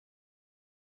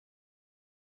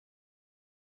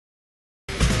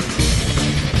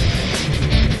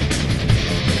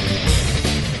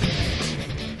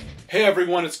Hey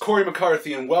everyone, it's Cory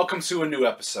McCarthy and welcome to a new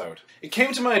episode. It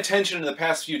came to my attention in the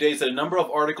past few days that a number of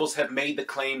articles have made the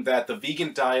claim that the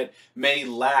vegan diet may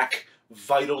lack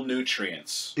vital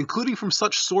nutrients, including from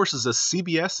such sources as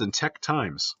CBS and Tech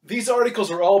Times. These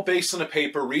articles are all based on a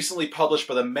paper recently published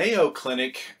by the Mayo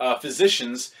Clinic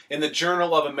physicians in the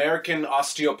Journal of American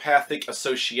Osteopathic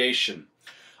Association.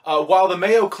 While the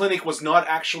Mayo Clinic was not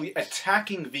actually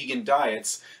attacking vegan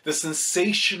diets, the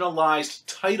sensationalized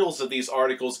titles of these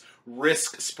articles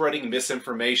risk spreading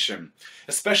misinformation,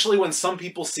 especially when some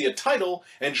people see a title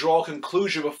and draw a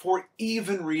conclusion before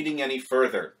even reading any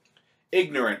further.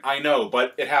 Ignorant, I know,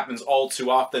 but it happens all too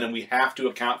often and we have to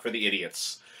account for the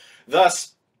idiots.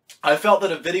 Thus, I felt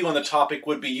that a video on the topic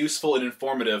would be useful and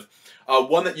informative,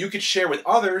 one that you could share with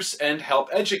others and help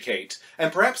educate,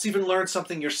 and perhaps even learn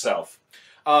something yourself.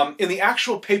 In the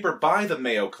actual paper by the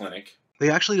Mayo Clinic, they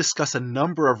actually discuss a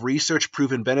number of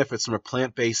research-proven benefits from a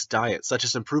plant-based diet, such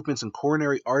as improvements in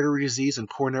coronary artery disease and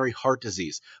coronary heart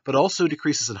disease, but also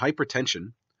decreases in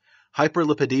hypertension,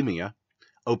 hyperlipidemia,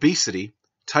 obesity,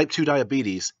 type 2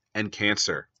 diabetes, and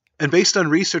cancer. And based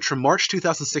on research from March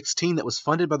 2016 that was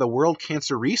funded by the World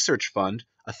Cancer Research Fund,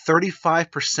 a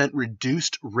 35%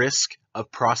 reduced risk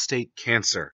of prostate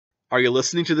cancer. Are you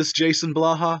listening to this, Jason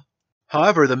Blaha?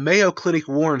 However, the Mayo Clinic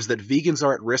warns that vegans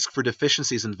are at risk for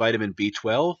deficiencies in vitamin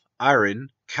B12, iron,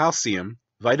 calcium,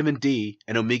 vitamin D,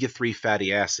 and omega-3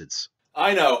 fatty acids.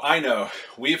 I know.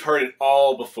 We've heard it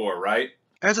all before, right?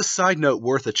 As a side note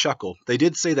worth a chuckle, they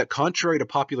did say that contrary to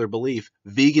popular belief,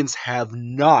 vegans have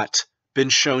not been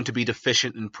shown to be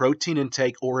deficient in protein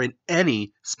intake or in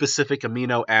any specific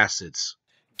amino acids.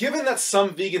 Given that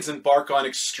some vegans embark on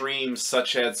extremes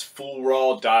such as full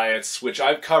raw diets, which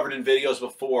I've covered in videos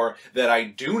before that I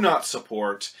do not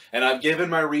support, and I've given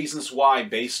my reasons why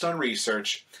based on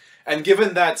research, and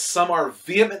given that some are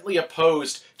vehemently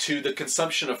opposed to the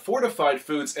consumption of fortified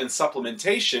foods and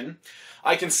supplementation,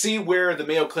 I can see where the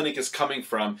Mayo Clinic is coming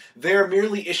from. They're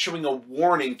merely issuing a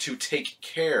warning to take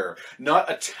care, not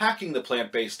attacking the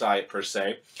plant-based diet per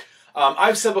se.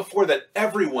 I've said before that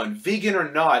everyone, vegan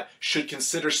or not, should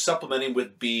consider supplementing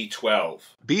with B12.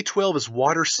 B12 is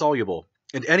water-soluble,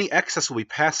 and any excess will be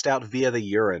passed out via the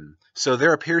urine. So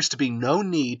there appears to be no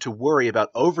need to worry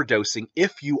about overdosing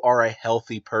if you are a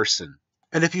healthy person.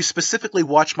 And if you specifically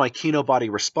watch my Kino Body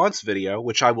Response video,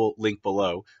 which I will link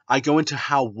below, I go into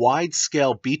how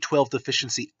wide-scale B12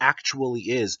 deficiency actually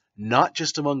is, not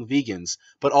just among vegans,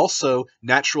 but also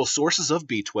natural sources of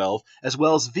B12, as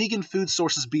well as vegan food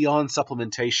sources beyond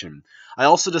supplementation. I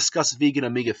also discuss vegan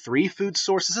omega-3 food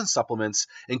sources and supplements,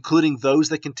 including those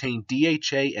that contain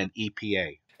DHA and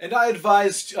EPA. And I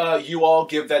advised you all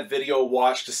give that video a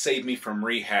watch to save me from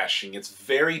rehashing. It's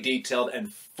very detailed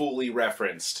and fully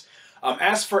referenced.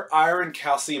 As for iron,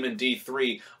 calcium, and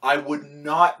D3, I would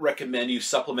not recommend you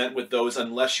supplement with those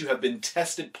unless you have been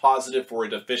tested positive for a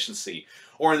deficiency.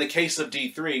 Or in the case of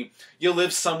D3, you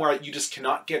live somewhere you just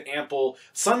cannot get ample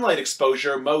sunlight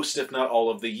exposure most, if not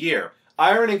all, of the year.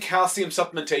 Iron and calcium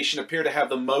supplementation appear to have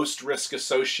the most risk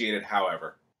associated,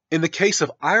 however. In the case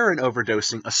of iron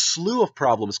overdosing, a slew of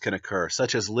problems can occur,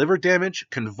 such as liver damage,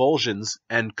 convulsions,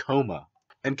 and coma.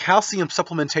 And calcium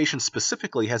supplementation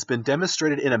specifically has been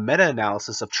demonstrated in a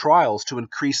meta-analysis of trials to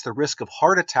increase the risk of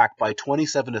heart attack by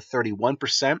 27 to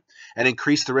 31% and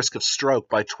increase the risk of stroke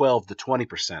by 12 to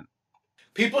 20%.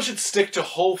 People should stick to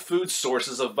whole food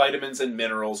sources of vitamins and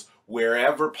minerals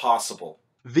wherever possible.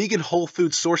 Vegan whole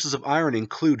food sources of iron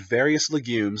include various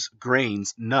legumes,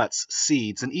 grains, nuts,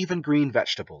 seeds, and even green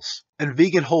vegetables. And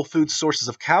vegan whole food sources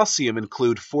of calcium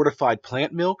include fortified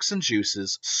plant milks and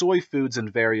juices, soy foods,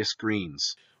 and various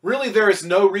greens. Really, there is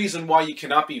no reason why you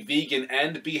cannot be vegan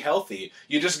and be healthy.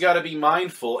 You just gotta be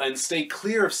mindful and stay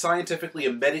clear of scientifically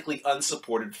and medically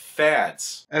unsupported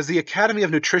fads. As the Academy of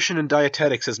Nutrition and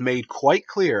Dietetics has made quite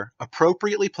clear,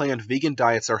 appropriately planned vegan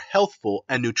diets are healthful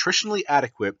and nutritionally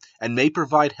adequate and may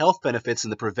provide health benefits in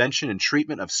the prevention and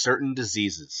treatment of certain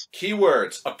diseases.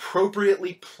 Keywords: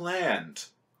 appropriately planned.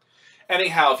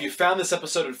 Anyhow, if you found this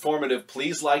episode informative,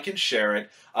 please like and share it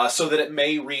so that it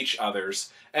may reach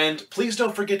others. And please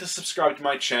don't forget to subscribe to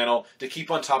my channel to keep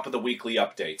on top of the weekly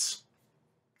updates.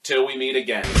 Till we meet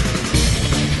again.